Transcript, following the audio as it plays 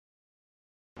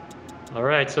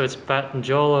Alright, so it's Pat and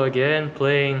Jolo again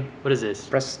playing. What is this?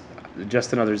 Press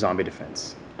just another zombie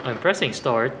defense. I'm pressing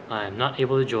start. I'm not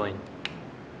able to join.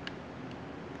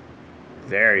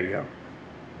 There you go.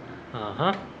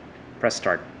 Uh-huh. Press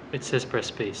start. It says press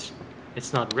space.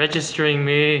 It's not registering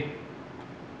me.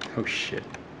 Oh shit.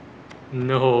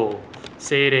 No.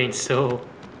 Say it ain't so.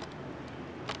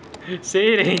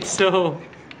 Say it ain't so.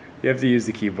 You have to use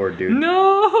the keyboard, dude.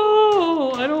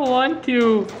 No! I don't want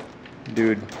to.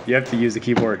 Dude, you have to use the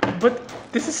keyboard. But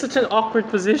this is such an awkward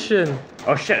position.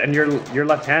 Oh shit, and you're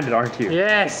left-handed, aren't you?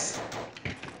 Yes.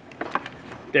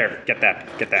 There, get that.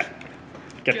 Get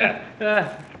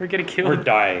that. We're getting killed. We're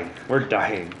dying. We're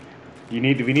dying. Do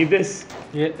we need this?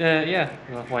 Yeah.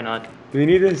 Well, why not? Do we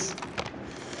need this?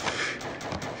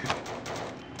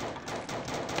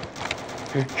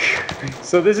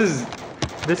 So this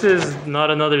is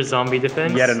not another zombie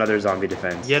defense. yet another zombie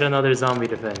defense. Yet another zombie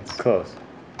defense. Close.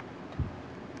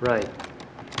 Right.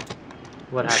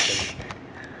 What happened?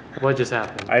 What just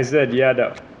happened? I said yeah,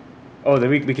 no. Oh, then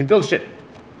we can build shit.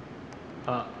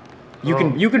 You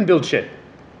can build shit.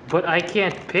 But I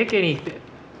can't pick anything.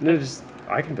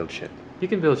 I can build shit. You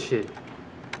can build shit.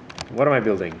 What am I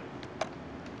building?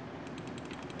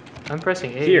 I'm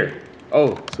pressing A. Here.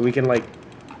 Oh, so we can like.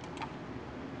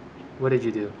 What did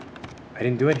you do? I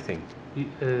didn't do anything.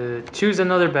 Choose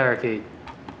another barricade.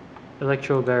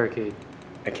 Electro barricade.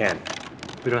 I can't.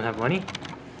 We don't have money?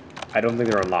 I don't think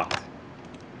they're unlocked.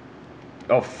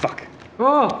 Oh fuck.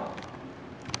 Oh!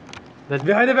 That's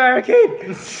Behind the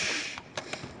barricade!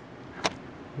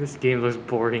 This game looks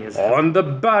boring as hell. On the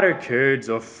barricades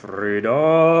of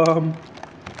freedom.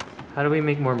 How do we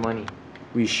make more money?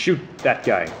 We shoot that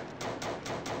guy.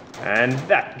 And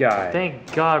that guy.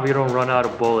 Thank God we don't run out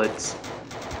of bullets.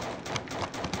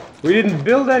 We didn't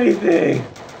build anything.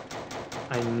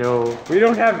 I know. We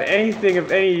don't have anything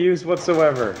of any use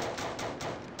whatsoever.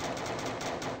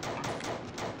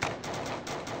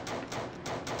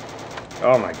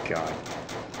 Oh my god.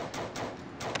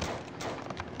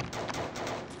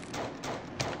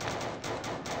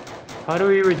 How do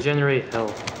we regenerate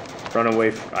health? Run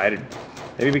away.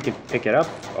 Maybe we can pick it up?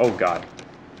 Oh god.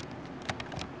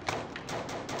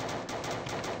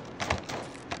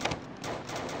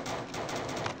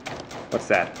 What's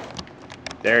that?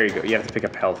 There you go. You have to pick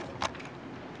up health.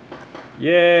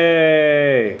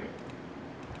 Yay!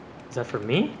 Is that for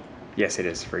me? Yes, it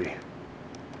is free.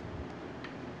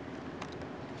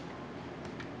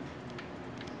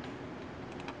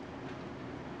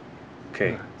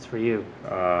 Okay. It's for you.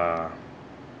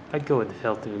 I'd go with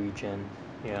health regen.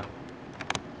 Yeah.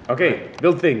 Okay,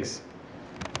 build things.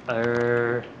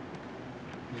 Yeah.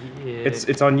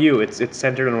 It's on you. It's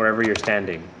centered on wherever you're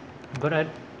standing. But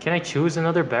can I choose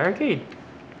another barricade?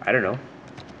 I don't know.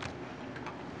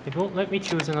 It won't let me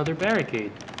choose another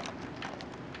barricade.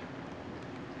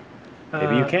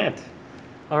 Maybe you can't.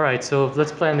 Alright, so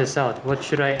let's plan this out. What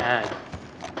should I add?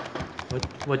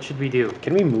 What should we do?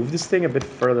 Can we move this thing a bit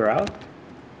further out?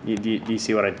 Do you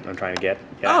see what I'm trying to get?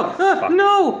 Yeah. Oh,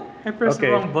 no! I pressed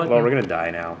the wrong button. Well, we're gonna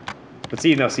die now. But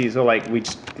see, so like we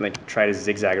just like try to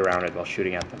zigzag around it while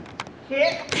shooting at them.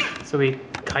 So we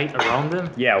kite around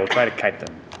them? Yeah, we'll try to kite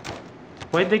them.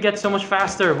 Why'd they get so much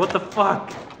faster? What the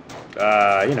fuck?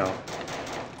 You know.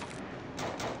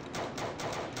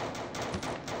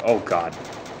 Oh god.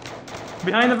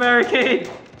 Behind the barricade!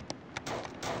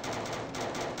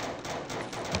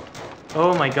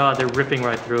 Oh my god, they're ripping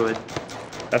right through it.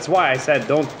 That's why I said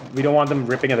we don't want them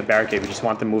ripping at the barricade, we just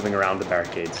want them moving around the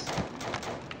barricades.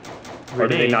 Grenades. Or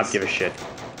do they not give a shit?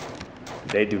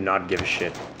 They do not give a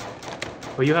shit.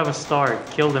 Well, you have a start.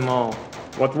 Kill them all.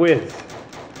 What with?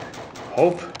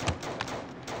 Hope?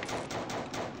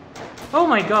 Oh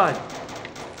my god!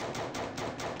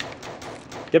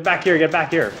 Get back here, get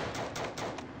back here.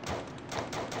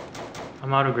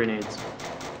 I'm out of grenades.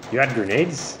 You had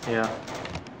grenades? Yeah.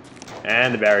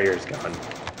 And the barrier's gone.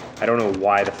 I don't know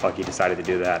why the fuck he decided to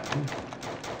do that.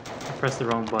 I pressed the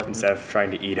wrong button. Instead of trying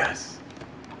to eat us.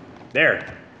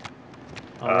 There.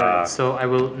 Alright, so I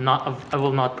will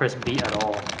not press B at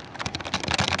all.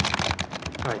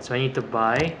 Alright, so I need to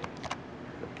buy.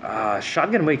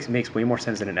 Shotgun makes way more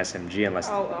sense than an SMG unless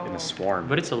in a swarm.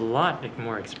 But it's a lot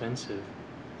more expensive.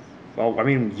 Well, I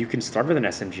mean, you can start with an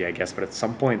SMG, I guess, but at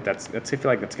some point, I feel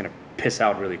like that's gonna piss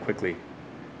out really quickly.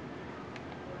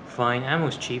 Fine,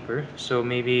 ammo's cheaper, so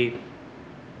maybe.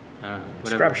 I don't know.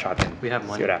 Let's grab a shotgun. We have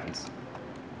money. See what happens.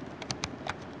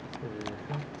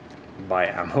 Buy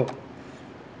ammo.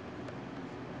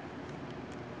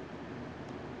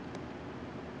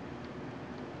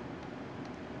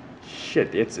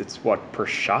 Shit, it's what, per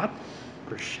shot?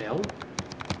 Per shell?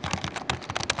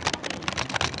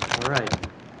 Alright.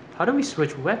 How do we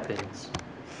switch weapons?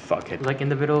 Fuck it. Like in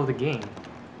the middle of the game.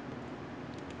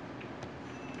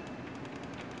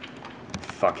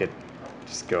 Fuck it.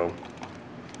 Just go.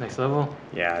 Next level?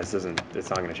 Yeah, it's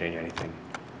not gonna change anything.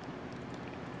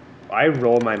 I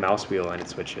roll my mouse wheel and it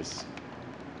switches.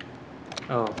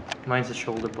 Oh, mine's the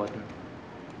shoulder button.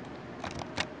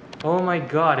 Oh my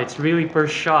god, it's really per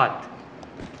shot.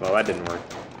 Well, that didn't work.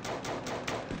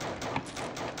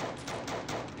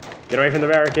 Get away from the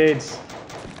barricades!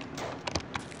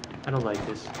 I don't like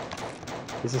this.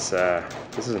 This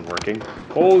isn't working.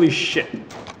 Holy shit!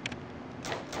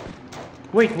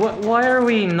 Wait, why are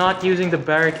we not using the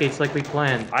barricades like we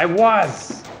planned? I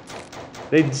was!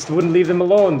 They just wouldn't leave them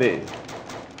alone,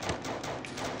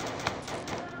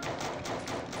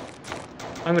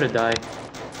 I'm gonna die.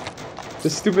 The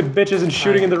stupid bitch isn't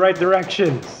shooting in the right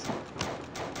directions!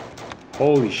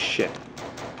 Holy shit.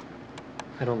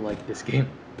 I don't like this game.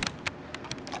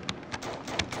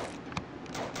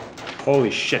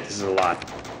 Holy shit, this is a lot.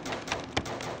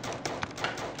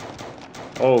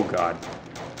 Oh god.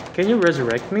 Can you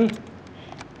resurrect me?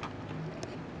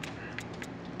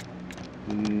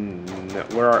 No,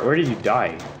 where did you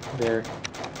die? There.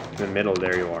 In the middle,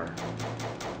 there you are.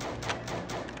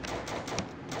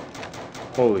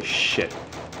 Holy shit.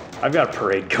 I've got a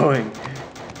parade going.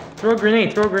 Throw a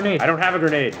grenade, throw a grenade. I don't have a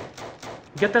grenade.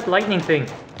 Get that lightning thing.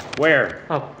 Where?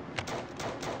 Up.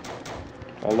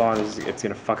 Hold on, it's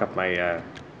gonna fuck up my,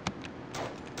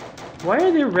 Why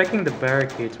are they wrecking the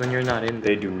barricades when you're not in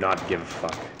there? They do not give a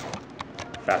fuck.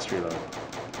 Fast reload.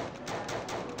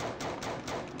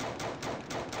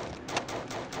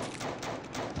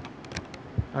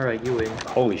 Alright, you win.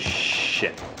 Holy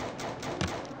shit.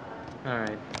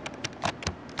 Alright.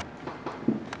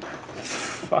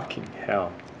 Fucking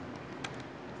hell.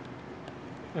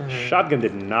 Shotgun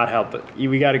did not help.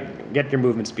 We gotta get your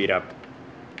movement speed up.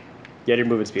 Get your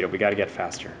movement speed up. We gotta get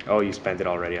faster. Oh, you spent it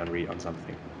already on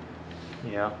something.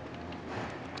 Yeah.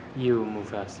 You move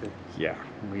faster. Yeah,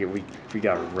 we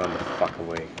gotta run the fuck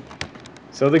away.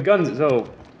 So the guns. So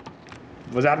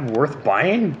was that worth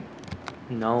buying?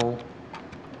 No.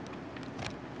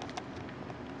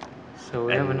 So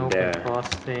we have an open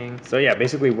cost thing. So yeah,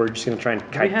 basically we're just gonna try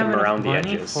and kite them around the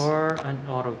edges. For an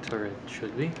auto turret,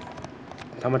 should we?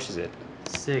 How much is it?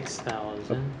 6,000.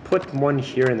 So put one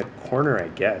here in the corner, I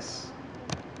guess.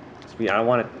 I don't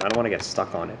want to get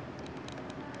stuck on it.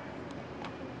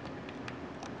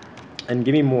 And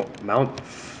give me more mount.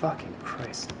 Fucking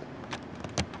Christ!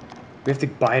 We have to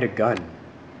buy it a gun.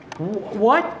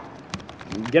 What?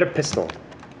 Get a pistol.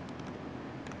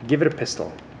 Give it a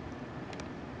pistol.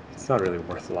 It's not really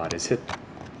worth a lot, is it?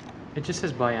 It just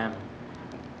says buy ammo.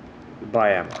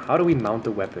 Buy ammo. How do we mount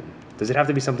the weapon? Does it have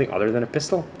to be something other than a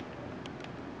pistol?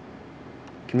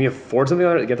 Can we afford something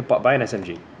other? Buy an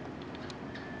SMG.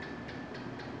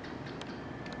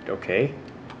 Okay.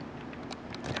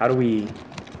 How do we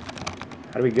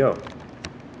go?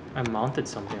 I mounted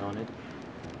something on it.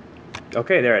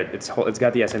 Okay, there. It's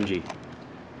got the SMG.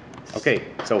 Okay,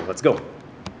 so let's go.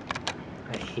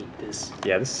 I hate this.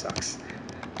 Yeah, this sucks.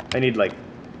 I need like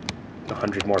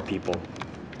 100 more people.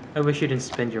 I wish you didn't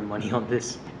spend your money on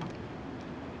this.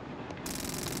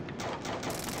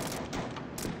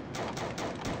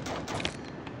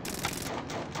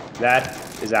 That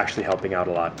is actually helping out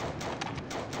a lot.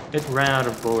 It ran out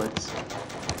of bullets.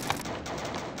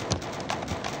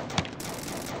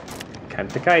 Kind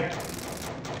of the kite.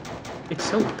 It's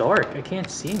so dark, I can't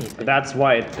see anything. But that's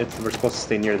why we're supposed to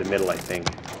stay near the middle, I think.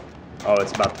 Oh,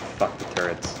 it's about to fuck the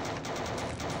turrets.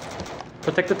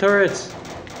 Protect the turrets!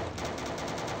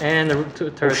 And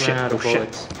the turret ran out of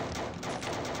bullets.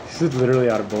 This is literally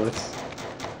out of bullets.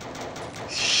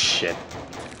 Shit.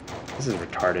 This is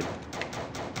retarded.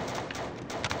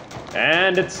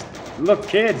 And it's... Look,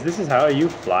 kids, this is how you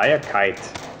fly a kite.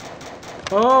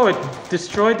 Oh, it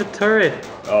destroyed the turret!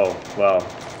 Oh, well,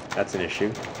 that's an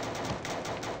issue.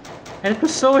 And it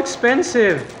was so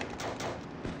expensive!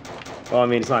 Well, I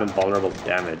mean, it's not invulnerable to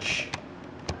damage.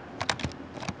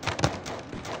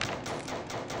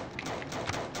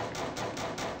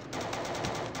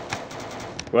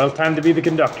 Well, time to be the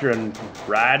conductor and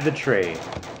ride the train.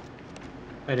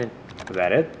 I didn't... Was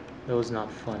that it? That was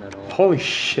not fun at all. Holy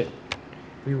shit.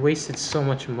 We wasted so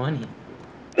much money.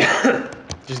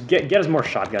 Just get us more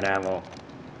shotgun ammo.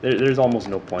 There's almost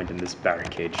no point in this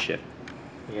barricade shit.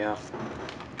 Yeah.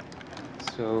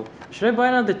 So, should I buy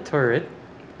another turret?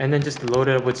 And then just load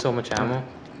it up with so much ammo?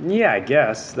 Yeah, I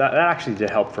guess. That actually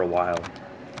did help for a while.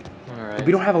 Alright. But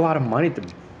we don't have a lot of money to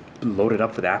load it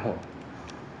up with ammo.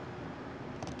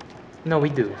 No, we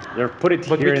do. Or put it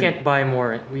But here. we can't buy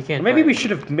more. We can't. Maybe buy we should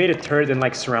have made a turret and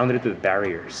like surrounded it with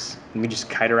barriers, and we just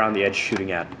kite around the edge,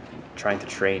 shooting at, trying to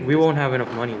train. We won't have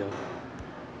enough money though.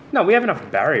 No, we have enough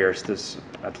barriers to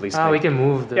at least. We can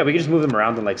move the. Yeah, we can just move them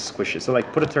around and like squish it. So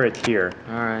like put a turret here.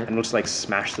 All right. And we'll just like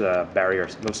smash the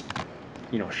barriers. We'll just,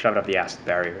 shove it up the ass with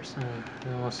barriers.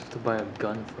 I almost have to buy a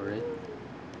gun for it.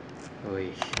 Oy.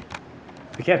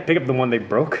 We can't pick up the one they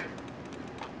broke.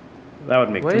 That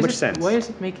would make too much sense. Why is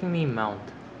it making me mount?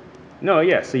 No,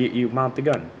 yeah. So you mount the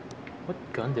gun. What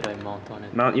gun did I mount on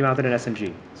it? You mounted an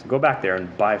SMG. So go back there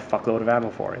and buy a fuckload of ammo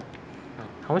for it. Oh.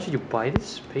 How much did you buy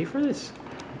this? Pay for this?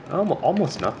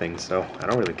 Almost nothing. So I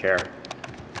don't really care.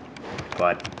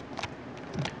 But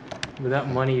with that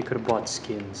money, you could have bought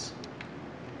skins.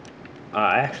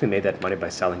 I actually made that money by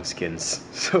selling skins.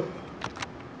 So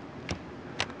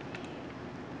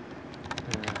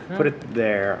put it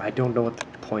there. I don't know what the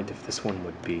point of this one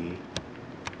would be.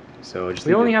 So just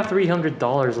we only have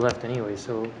 $300 left anyway,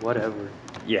 so whatever.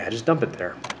 Yeah, just dump it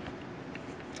there.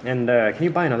 And can you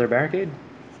buy another barricade?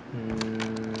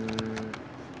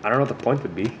 I don't know what the point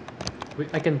would be.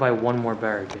 I can buy one more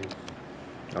barricade.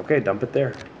 Okay, dump it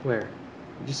there. Where?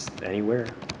 Just anywhere.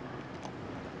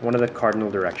 One of the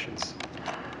cardinal directions.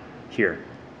 Here,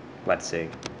 let's say.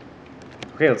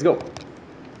 Okay, let's go.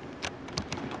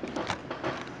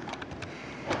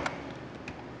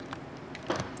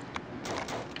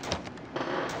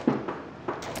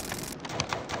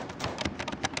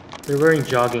 They're wearing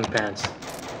jogging pants.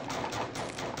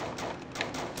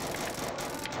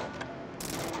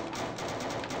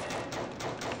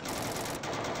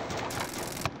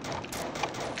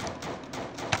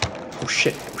 Oh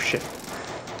shit, oh shit.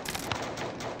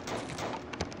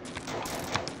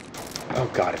 Oh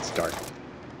god, it's dark.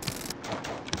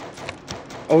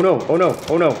 Oh no, oh no,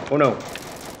 oh no, oh no.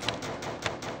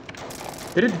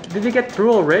 Did it get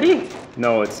through already?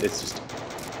 No, it's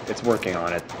working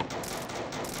on it.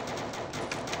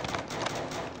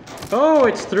 Oh,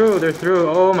 it's through. They're through.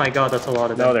 Oh my god, that's a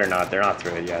lot of them. No, they're not. They're not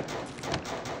through it yet.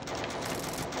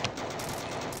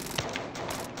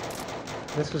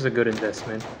 This was a good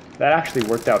investment. That actually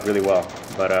worked out really well,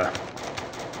 but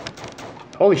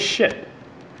holy shit.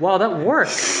 Wow, that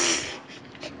worked.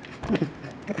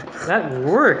 That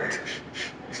worked.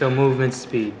 So movement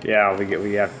speed. Yeah, we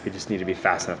just need to be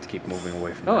fast enough to keep moving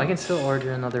away from Oh, them. I can still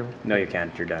order another. No, you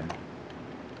can't. You're done.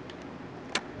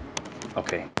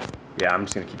 Okay. Yeah, I'm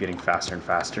just gonna keep getting faster and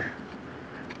faster.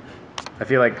 I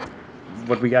feel like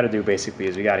what we got to do basically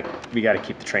is we got to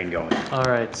keep the train going. All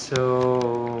right,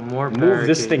 so more Move barricades.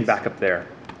 this thing back up there.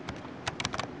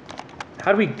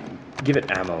 How do we give it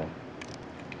ammo?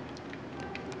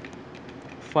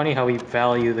 Funny how we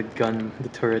value the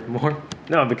turret more.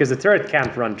 No, because the turret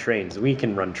can't run trains. We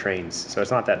can run trains, so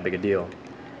it's not that big a deal.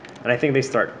 And I think they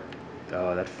start...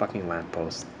 Oh, that fucking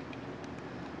lamppost.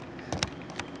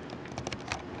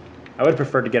 I would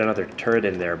prefer to get another turret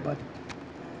in there, but...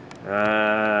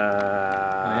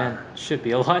 Man, should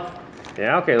be a lot.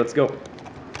 Yeah, okay, let's go.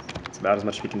 It's about as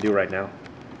much as we can do right now.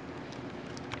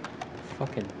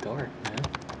 Fucking dark, man.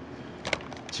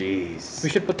 Jeez. We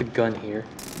should put the gun here.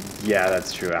 Yeah,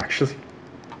 that's true, actually.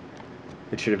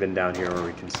 It should have been down here where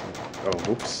we can see.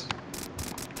 Oh, oops.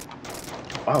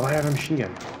 Oh, I have a machine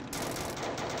gun.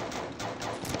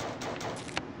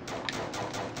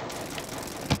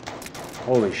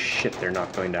 Holy shit, they're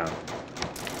not going down.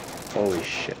 Holy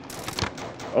shit.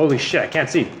 Holy shit, I can't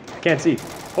see. I can't see.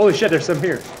 Holy shit, there's some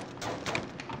here.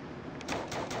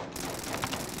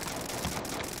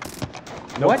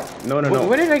 Nope. What? No, no, no.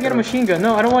 Where did I get a machine gun?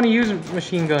 No, I don't want to use a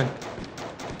machine gun.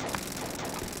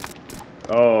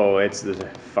 Oh, it's the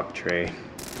fuck tray.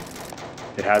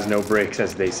 It has no brakes,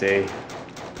 as they say.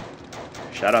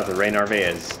 Shout out to Ray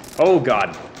Narvaez. Oh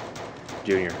god.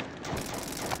 Junior.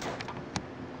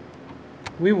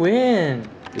 We win.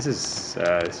 This is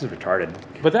retarded.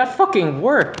 But that fucking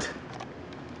worked.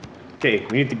 Okay,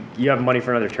 we need to. You have money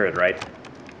for another turret, right?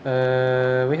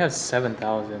 We have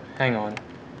 7,000. Hang on.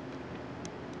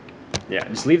 Yeah,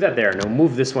 just leave that there. No,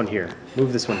 move this one here.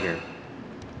 Move this one here.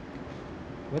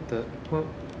 What the? What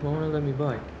won't it let me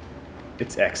buy?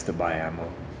 It's X to buy ammo.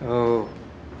 Oh.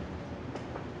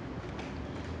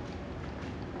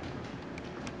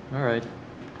 All right.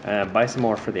 Buy some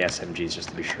more for the SMGs just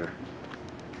to be sure.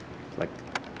 Like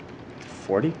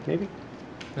 40 maybe?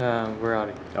 We're out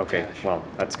of Okay, cash. well,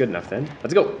 that's good enough then.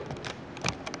 Let's go.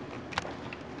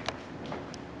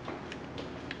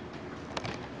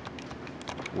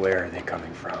 Where are they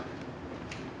coming from?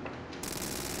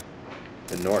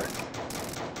 The north.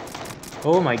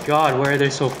 Oh my god, why are they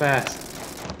so fast?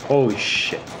 Holy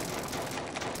shit.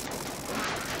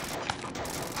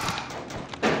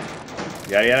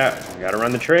 Gotta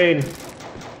run the train.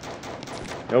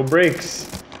 No brakes.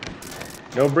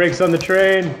 No brakes on the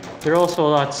train. They're also a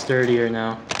lot sturdier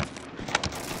now.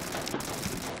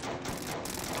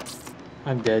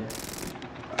 I'm dead.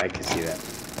 I can see that.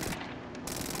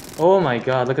 Oh my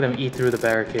god, look at them eat through the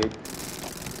barricade.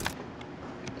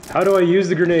 How do I use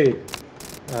the grenade?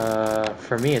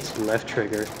 For me it's left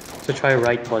trigger. So try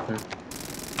right button.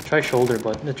 Try shoulder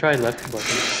button. Try left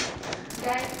button.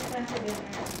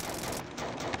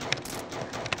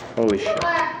 Holy shit.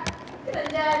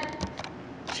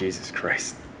 Jesus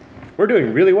Christ. We're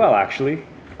doing really well, actually.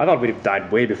 I thought we'd have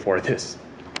died way before this.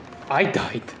 I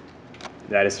died.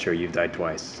 That is true, you've died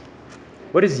twice.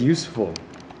 What is useful?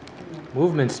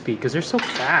 Movement speed, because they're so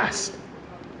fast.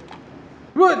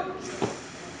 What?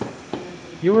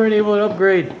 You weren't able to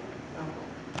upgrade.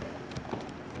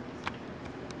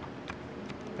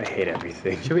 I hate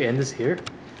everything. Should we end this here?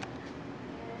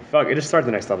 Fuck, it just started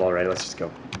the next level already, let's just go.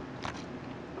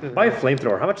 Buy a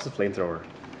flamethrower. How much is a flamethrower?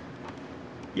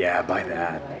 Yeah, buy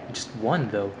that. Just one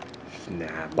though.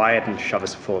 Nah, buy it and shove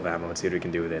us full of ammo and see what we can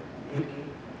do with it.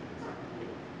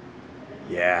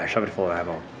 Yeah, shove it full of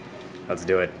ammo. Let's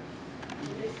do it.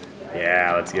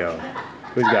 Yeah, let's go.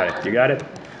 Who's got it? You got it?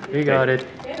 We got it.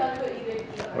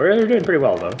 We're doing pretty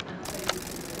well though.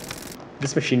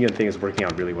 This machine gun thing is working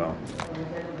out really well.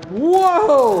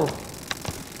 Whoa!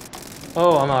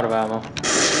 Oh, I'm out of ammo.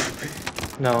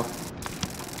 No.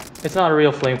 It's not a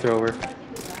real flamethrower.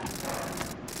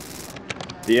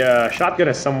 The shotgun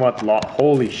is somewhat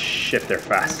holy shit, they're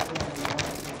fast.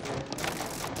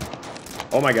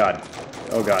 Oh my god.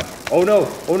 Oh god. Oh no!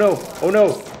 Oh no! Oh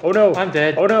no! Oh no! I'm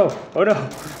dead. Oh no! Oh no!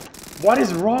 What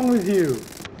is wrong with you?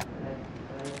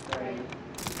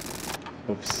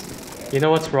 Oops. You know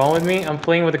what's wrong with me? I'm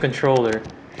playing with a controller.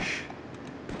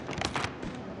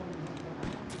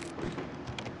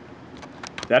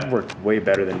 That worked way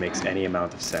better than makes any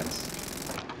amount of sense.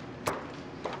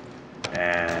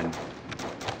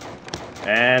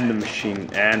 And the machine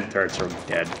and the turrets are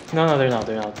dead. No, they're not.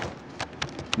 They're not.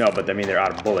 No, but I mean they're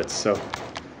out of bullets, so.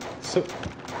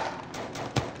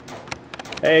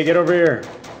 Hey, get over here!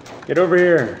 Get over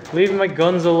here! Leave my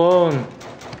guns alone.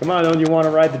 Come on, don't you want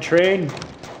to ride the train?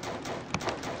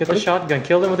 Get the shotgun.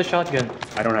 Kill them with a shotgun.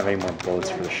 I don't have any more bullets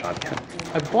for the shotgun.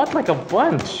 I bought like a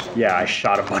bunch. Yeah, I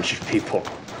shot a bunch of people.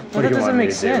 Well, What do that you want doesn't me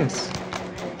make to do? sense.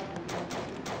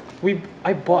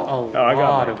 I bought a I got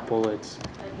lot mine. of bullets.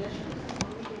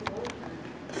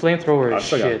 The flamethrower I've is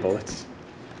still got shit. bullets.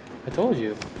 I told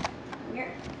you.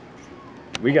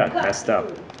 We got messed up.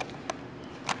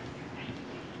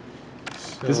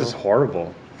 This is So,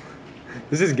 horrible.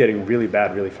 This is getting really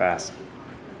bad really fast.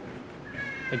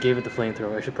 I gave it the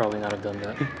flamethrower. I should probably not have done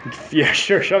that. Yeah,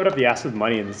 sure. Shove it up the ass with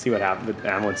money and see what happens with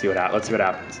ammo and see what happens. Let's see what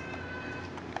happens.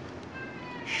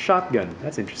 Shotgun.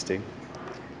 That's interesting.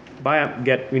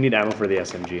 We need ammo for the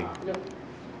SMG.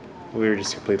 We were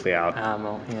just completely out.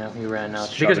 Ammo. Yeah, we ran out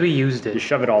Shove because it. we used You it.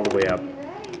 shove it all the way up.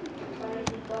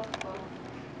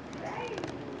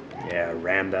 Yeah,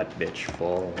 ram that bitch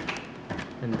full.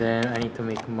 And then I need to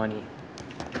make money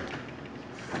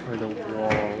for the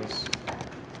walls.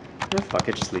 Oh, fuck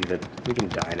it, just leave it. We can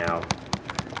die now.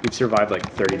 We've survived like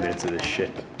 30 minutes of this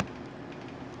shit.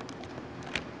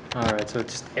 Alright, so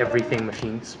just everything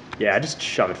machines. Yeah, just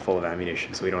shove it full of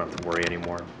ammunition so we don't have to worry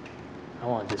anymore. I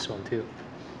want this one too.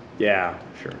 Yeah,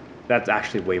 sure. That's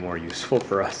actually way more useful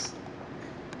for us.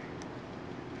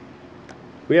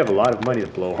 We have a lot of money to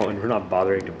blow and we're not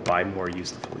bothering to buy more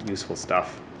useful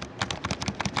stuff.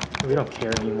 We don't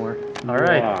care anymore.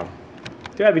 Alright. Wow.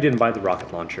 Too bad we didn't buy the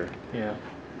rocket launcher. Yeah.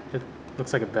 It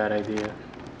looks like a bad idea.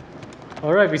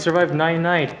 Alright, we survived 10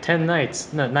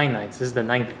 nights. No, 9 nights. This is the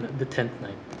 10th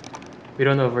night. We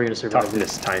don't know if we're gonna survive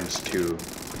Toughness times 2.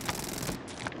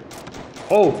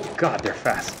 Oh god, they're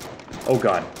fast. Oh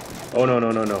god. Oh no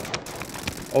no no no.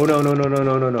 Oh no no no no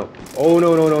no no no. Oh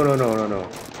no no no no no no no.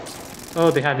 Oh,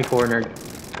 they had me cornered.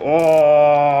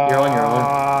 Oh. You're on your own.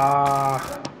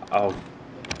 Oh.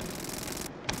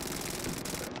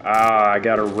 I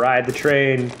gotta ride the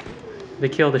train. They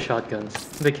killed the shotguns.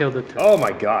 They killed the Oh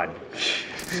my god.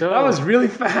 So That was really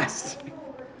fast.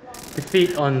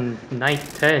 defeat on night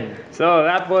 10. So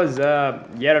that was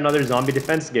yet another zombie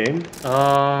defense game.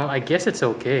 I guess it's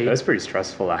okay. That was pretty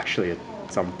stressful actually at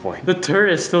some point. The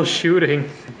turret is still shooting.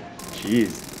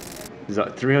 Jeez.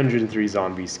 303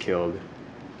 zombies killed.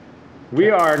 We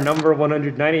are number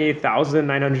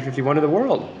 198,951 in the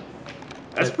world.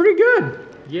 That's pretty good.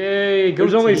 Yay, go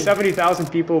There's only team. 70,000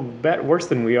 people bet worse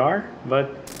than we are,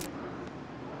 but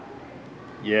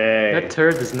yay. That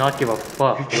turret does not give a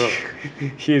fuck. Look.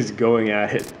 He is going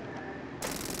at it.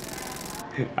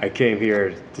 I came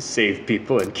here to save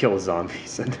people and kill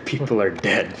zombies, and the people are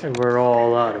dead. And we're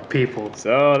all out of people.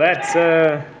 So that's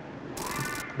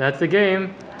the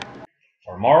game.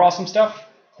 For more awesome stuff,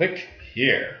 click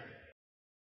here.